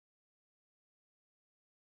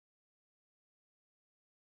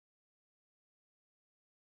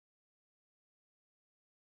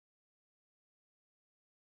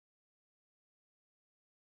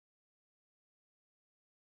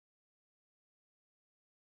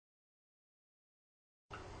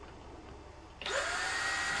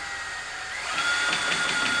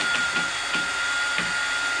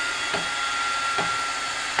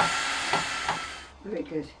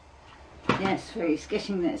yes, very. It's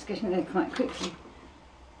getting there. It's getting there quite quickly.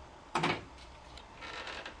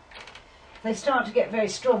 They start to get very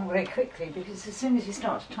strong very quickly because as soon as you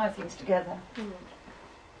start to tie things together,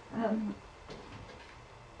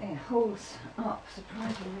 it holds up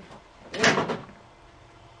surprisingly. Yeah.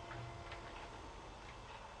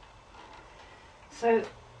 So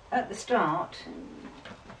at the start,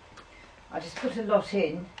 I just put a lot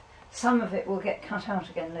in. Some of it will get cut out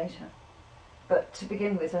again later, but to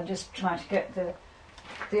begin with, I just try to get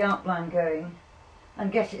the outline going and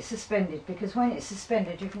get it suspended, because when it's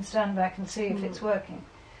suspended, you can stand back and see if it's working.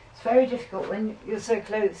 It's very difficult when you're so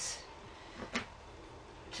close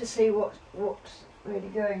to see what's really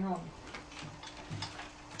going on.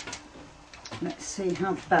 Let's see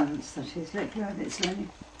how balanced that is. Let go of it slowly.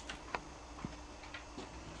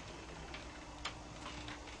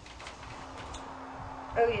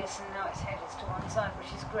 Oh yes, and now its head is to one side,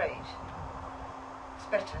 which is great. It's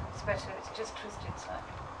better, it's just twisted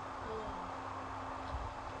slightly.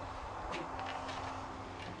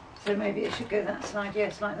 So maybe it should go that side,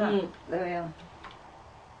 yes, like that. There we are.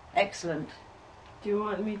 Excellent. Do you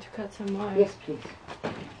want me to cut some wire? Yes, please.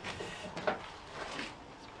 Yes,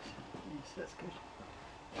 that's good.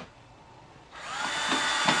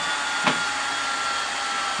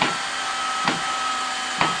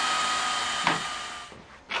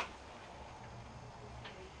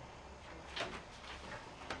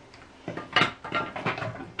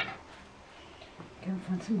 Go and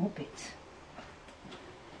find some more bits.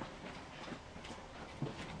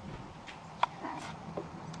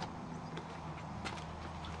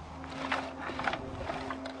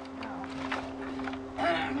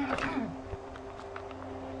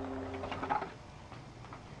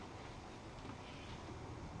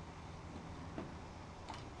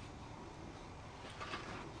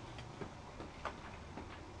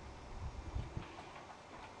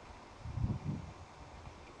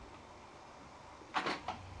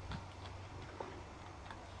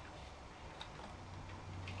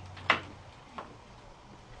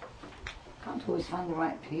 Can't always find the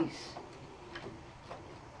right piece.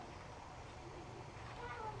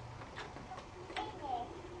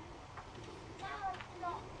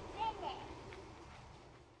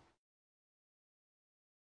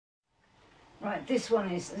 Right, this one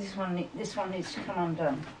needs to come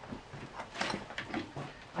undone.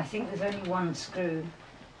 I think there's only one screw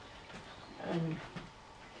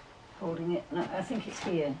holding it. No, I think it's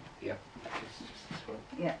here. Yeah, it's just this one.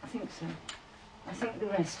 Yeah, I think so. I think the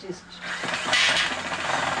rest is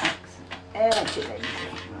excellent.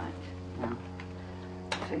 Right, now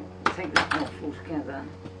take that off altogether.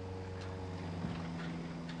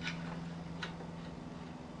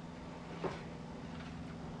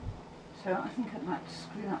 So I think I'd like to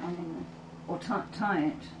screw that one in there, or tie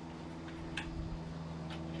it.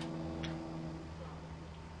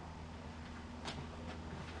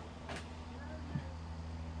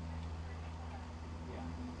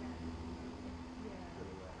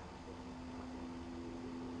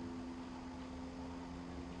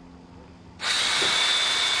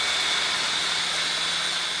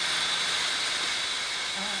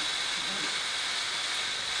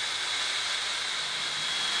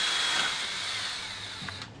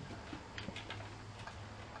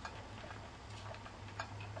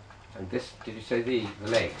 And this, did you say the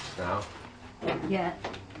legs now? Yeah,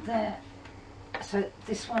 there. So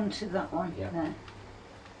this one to that one, Yeah. there.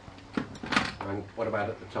 And what about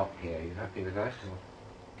at the top here? Are you happy with that?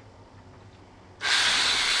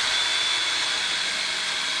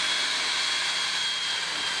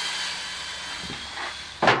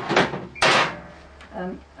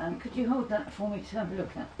 Could you hold that for me to have a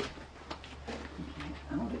look at?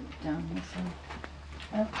 Hold it down here, so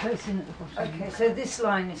close in at the bottom. Okay, so this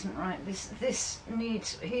line isn't right. This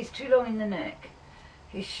needs. He's too long in the neck.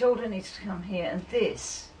 His shoulder needs to come here, and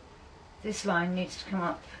this line needs to come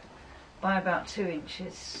up by about 2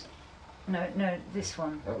 inches. No, this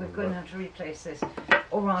one. Oh, We're going to have to replace this,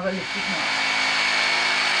 or rather lift it up.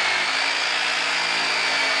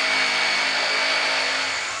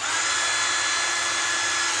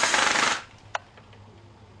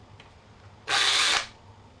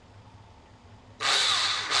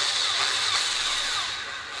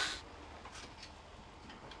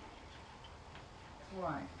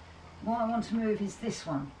 Right. What I want to move is this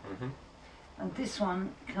one. And this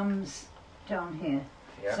one comes down here.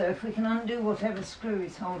 Yeah. So if we can undo whatever screw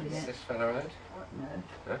is holding Is it. this fella right?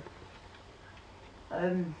 No.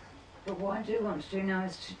 No? But what I do want to do now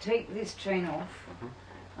is to take this chain off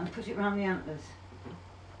and put it round the antlers.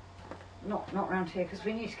 Not round here, because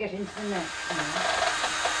we need to get into the neck now.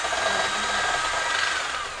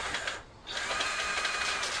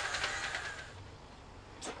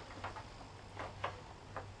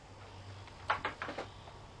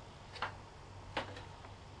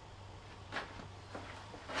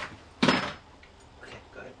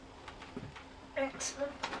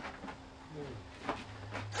 thanks.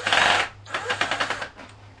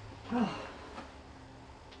 Oh.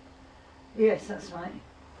 Yes, that's right.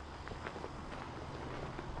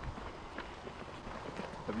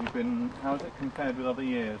 Have you been, how's it compared with other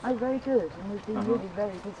years? Oh, very good, and we've been really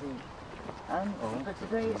very busy. Oh. But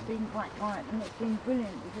today it's been quite quiet, and it's been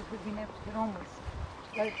brilliant because we've been able to get on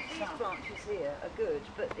with loads of stuff. These branches here are good,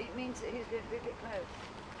 but it means that he's going to be a bit close.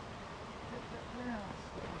 Where else?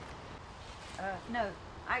 No,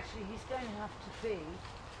 actually he's going to have to be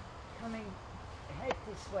coming, head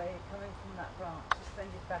this way, coming from that branch,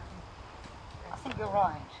 suspended back in. I think you're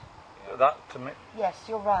right. That to me, Yes,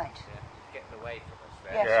 you're right. Yeah, getting away from us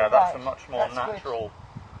there. Yes, yeah, you're that's right. a much more That's good. natural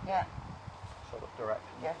Yeah, sort of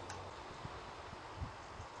direction. yeah.